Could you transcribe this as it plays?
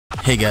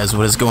Hey guys,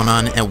 what is going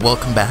on, and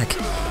welcome back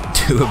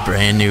to a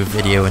brand new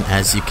video. And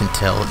as you can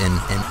tell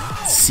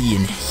and see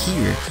and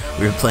hear,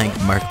 we were playing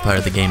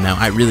Markiplier the game. Now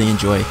I really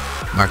enjoy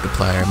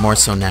Markiplier, more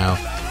so now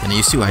than I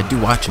used to. I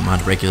do watch him on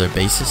a regular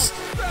basis,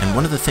 and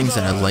one of the things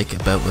that I like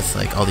about with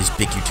like all these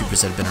big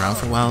YouTubers that have been around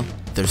for a while,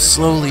 they're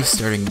slowly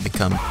starting to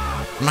become,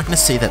 I'm not going to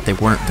say that they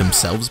weren't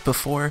themselves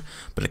before,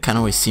 but it kind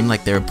of always seemed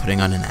like they were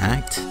putting on an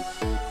act,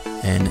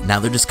 and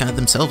now they're just kind of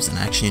themselves, and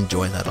I actually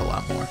enjoy that a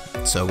lot more.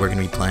 So we're going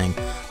to be playing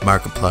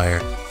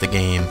Markiplier the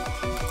game.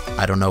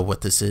 I don't know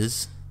what this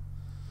is.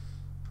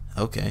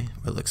 Okay,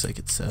 it looks like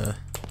it's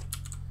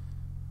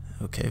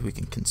okay, we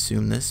can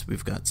consume this.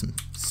 We've got some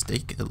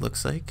steak, it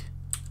looks like.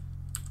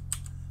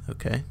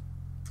 Okay,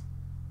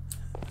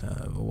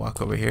 we'll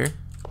walk over here.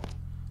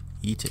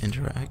 E to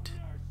interact.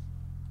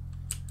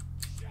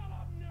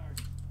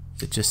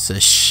 It just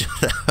says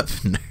shut up,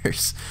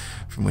 nurse,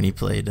 from when he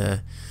played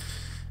the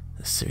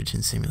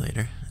Surgeon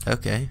Simulator.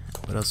 Okay,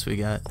 what else we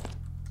got?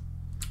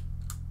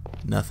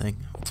 Nothing.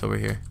 What's over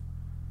here?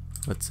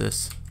 What's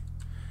this?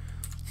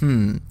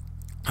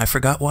 I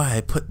forgot why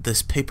I put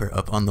this paper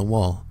up on the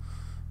wall.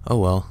 Oh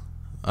well.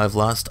 I've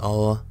lost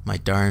all my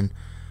darn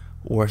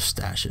war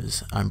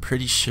stashes. I'm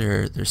pretty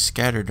sure they're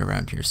scattered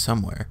around here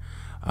somewhere.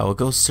 I will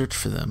go search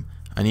for them.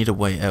 I need a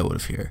way out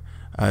of here.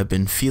 I've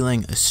been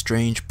feeling a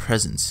strange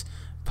presence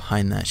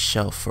behind that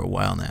shelf for a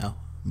while now.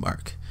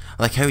 Mark.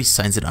 I like how he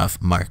signs it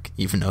off Mark,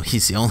 even though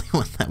he's the only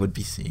one that would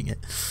be seeing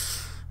it.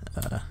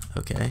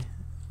 Okay.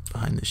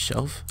 Behind the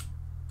shelf.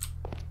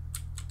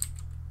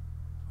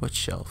 What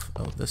shelf?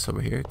 Oh, this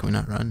over here. Can we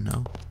not run?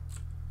 No.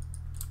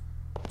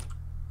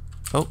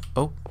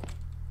 Oh.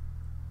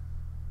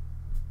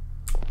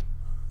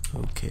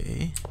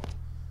 Okay.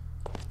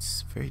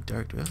 It's very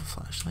dark. Do we have a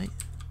flashlight?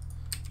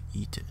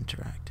 E to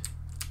interact.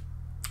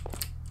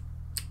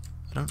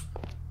 We're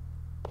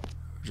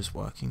just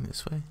walking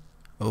this way.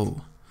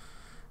 Oh.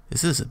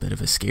 This is a bit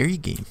of a scary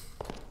game.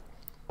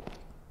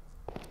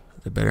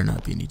 There better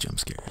not be any jump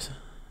scares.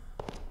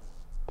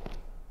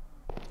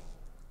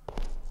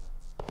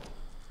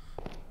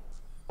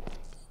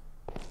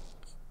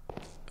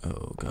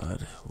 Oh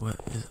god, what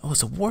is... Oh,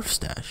 it's a wharf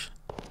stash.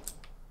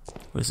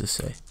 What does this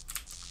say?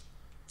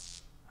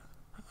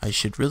 I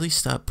should really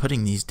stop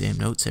putting these damn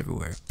notes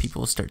everywhere. People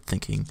will start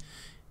thinking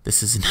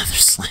this is another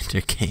Slender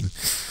game.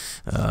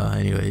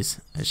 Anyways,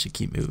 I should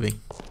keep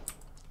moving.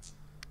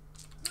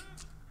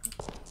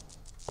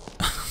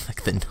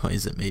 Like the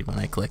noise it made when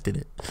I collected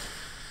it.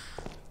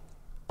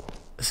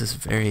 This is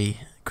very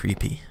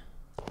creepy.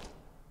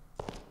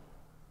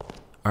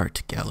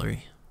 Art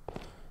gallery.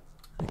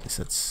 I guess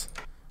that's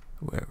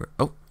wherever.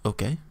 Oh,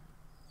 okay.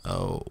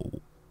 Oh.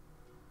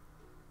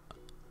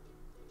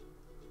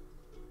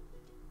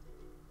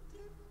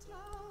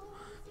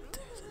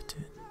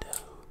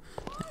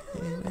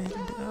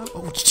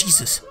 Oh,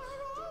 Jesus.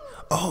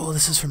 Oh,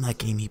 this is from that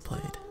game he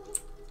played.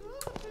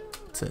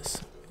 What's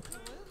this?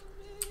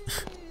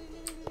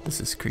 This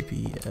is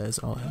creepy as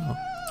all hell.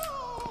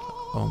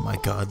 Oh my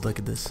god, look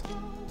at this.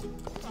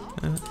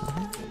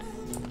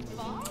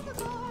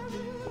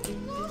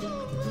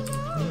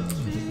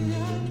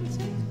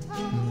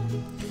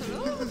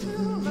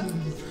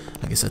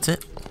 I guess that's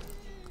it.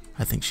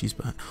 I think she's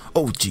behind.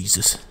 Oh,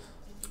 Jesus.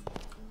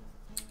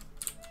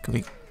 Can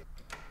we...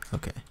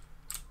 Okay.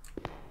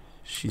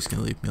 She's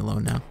gonna leave me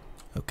alone now.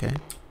 Okay.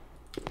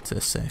 What's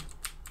this say?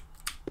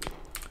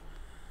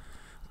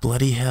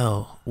 Bloody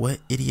hell. What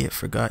idiot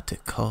forgot to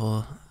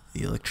call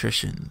the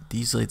electrician?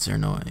 These lights are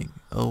annoying.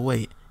 Oh,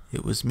 wait.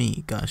 It was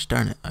me. Gosh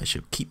darn it. I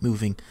should keep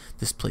moving.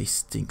 This place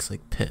stinks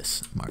like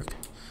piss. Mark.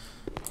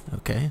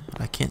 Okay.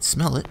 I can't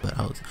smell it, but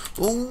I'll...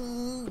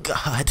 Oh,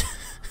 God.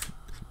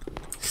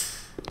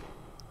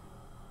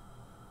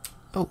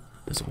 Oh,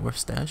 there's a wharf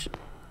stash.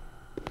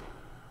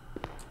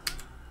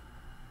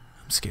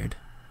 I'm scared.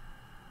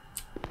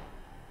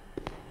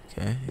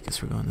 Okay, I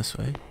guess we're going this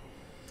way.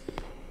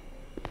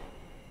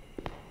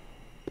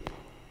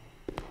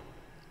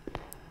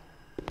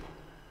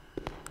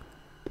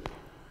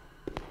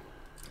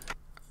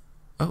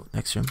 Oh,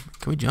 next room.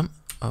 Can we jump?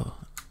 Oh,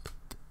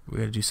 we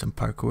gotta do some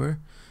parkour.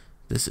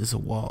 This is a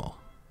wall.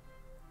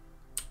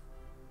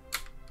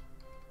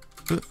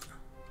 Ooh.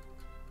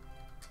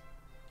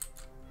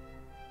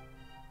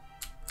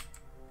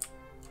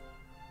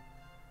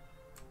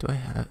 Do I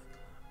have...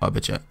 Oh, I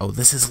bet you... Oh,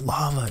 this is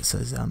lava, it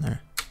says down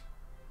there.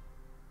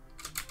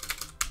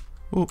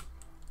 Ooh.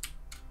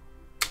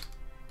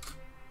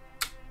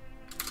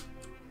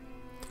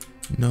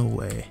 No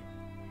way.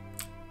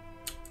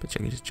 Bet you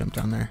I could just jump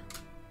down there.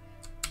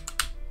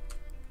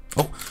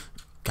 Oh,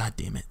 god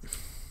damn it.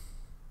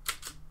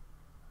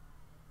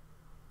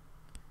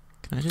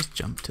 Can I just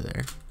jump to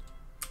there?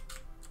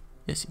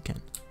 Yes, you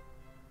can.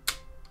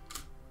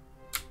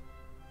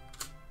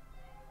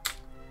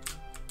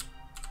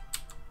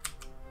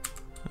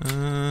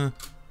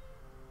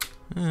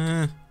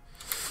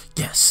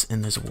 Yes,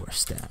 and there's a war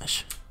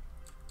stash.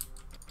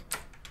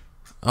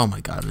 Oh my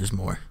god, there's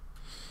more.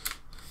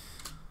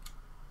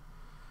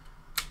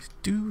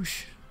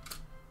 Douche.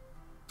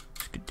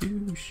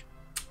 Skadoosh.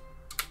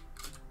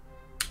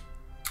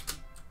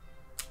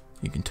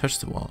 You can touch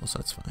the walls,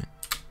 that's fine.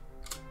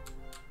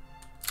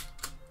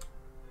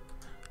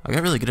 I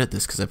got really good at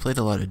this because I played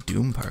a lot of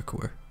Doom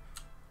parkour.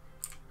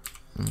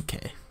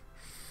 Okay.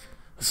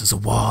 This is a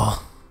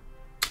wall.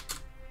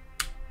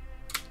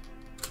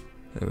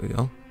 There we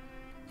go.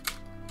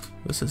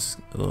 This is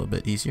a little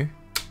bit easier.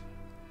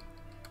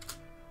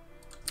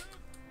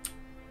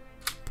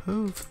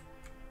 Pove.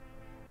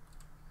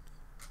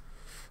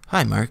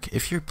 Hi Mark,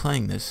 if you're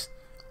playing this,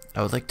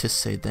 I would like to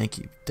say thank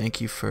you.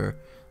 Thank you for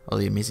all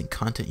the amazing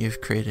content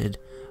you've created.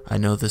 I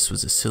know this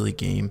was a silly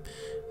game,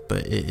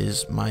 but it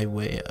is my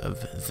way of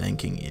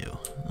thanking you.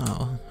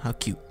 Oh, how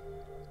cute.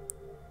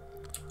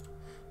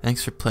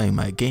 Thanks for playing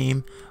my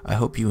game. I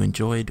hope you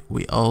enjoyed.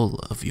 We all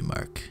love you,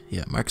 Mark.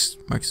 Yeah, Mark's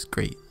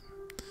great.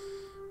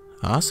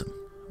 Awesome.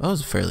 That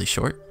was fairly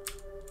short.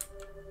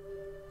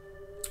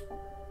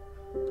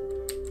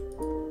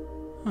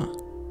 Huh.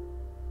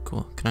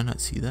 Cool. Can I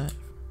not see that?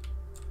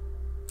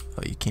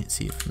 Oh, you can't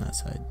see it from that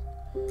side.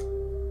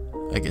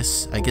 I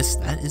guess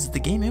that is the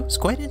game. It was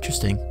quite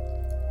interesting.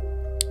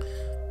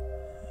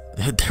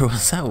 There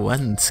was that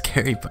one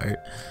scary part.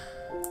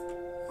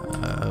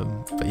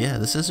 But yeah,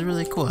 this is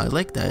really cool. I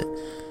like that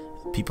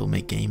people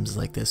make games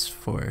like this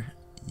for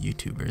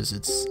YouTubers.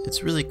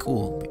 It's really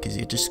cool because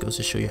it just goes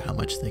to show you how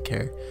much they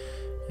care.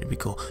 It'd be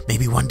cool.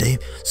 Maybe one day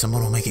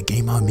someone will make a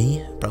game on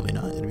me. Probably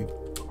not.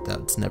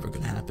 That's never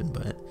gonna happen.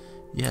 But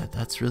yeah,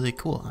 that's really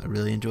cool. I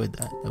really enjoyed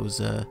that. That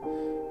was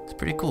it's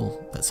pretty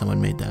cool that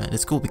someone made that.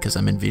 It's cool because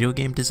I'm in video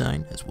game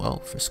design as well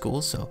for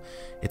school, so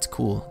it's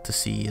cool to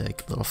see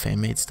like little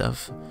fan-made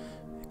stuff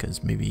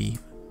because maybe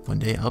one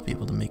day I'll be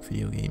able to make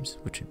video games,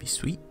 which would be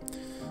sweet.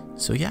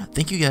 So yeah,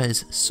 thank you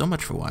guys so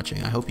much for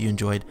watching. I hope you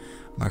enjoyed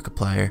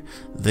Markiplier,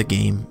 the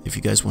game. If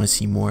you guys want to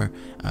see more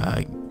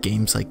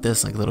games like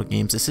this, like little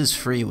games, this is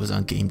free. It was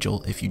on Game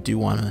Jolt. If you do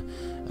want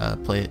to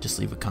play it, just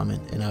leave a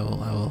comment and I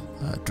will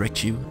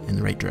direct you in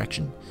the right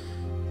direction.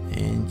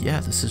 And yeah,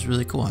 this is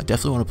really cool. I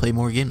definitely want to play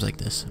more games like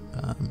this.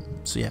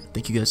 So yeah,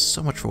 thank you guys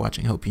so much for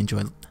watching. I hope you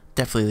enjoyed.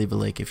 Definitely leave a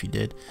like if you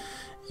did.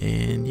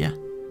 And yeah,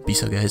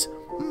 peace out, guys.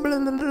 Blah,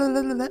 blah,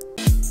 blah, blah,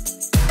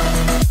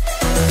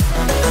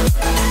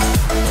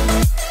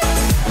 blah.